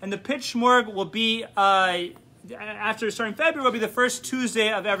friends. And the Pitch Schmorg will be, after starting February, will be the first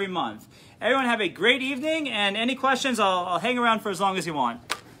Tuesday of every month. Everyone have a great evening, and any questions, I'll hang around for as long as you want.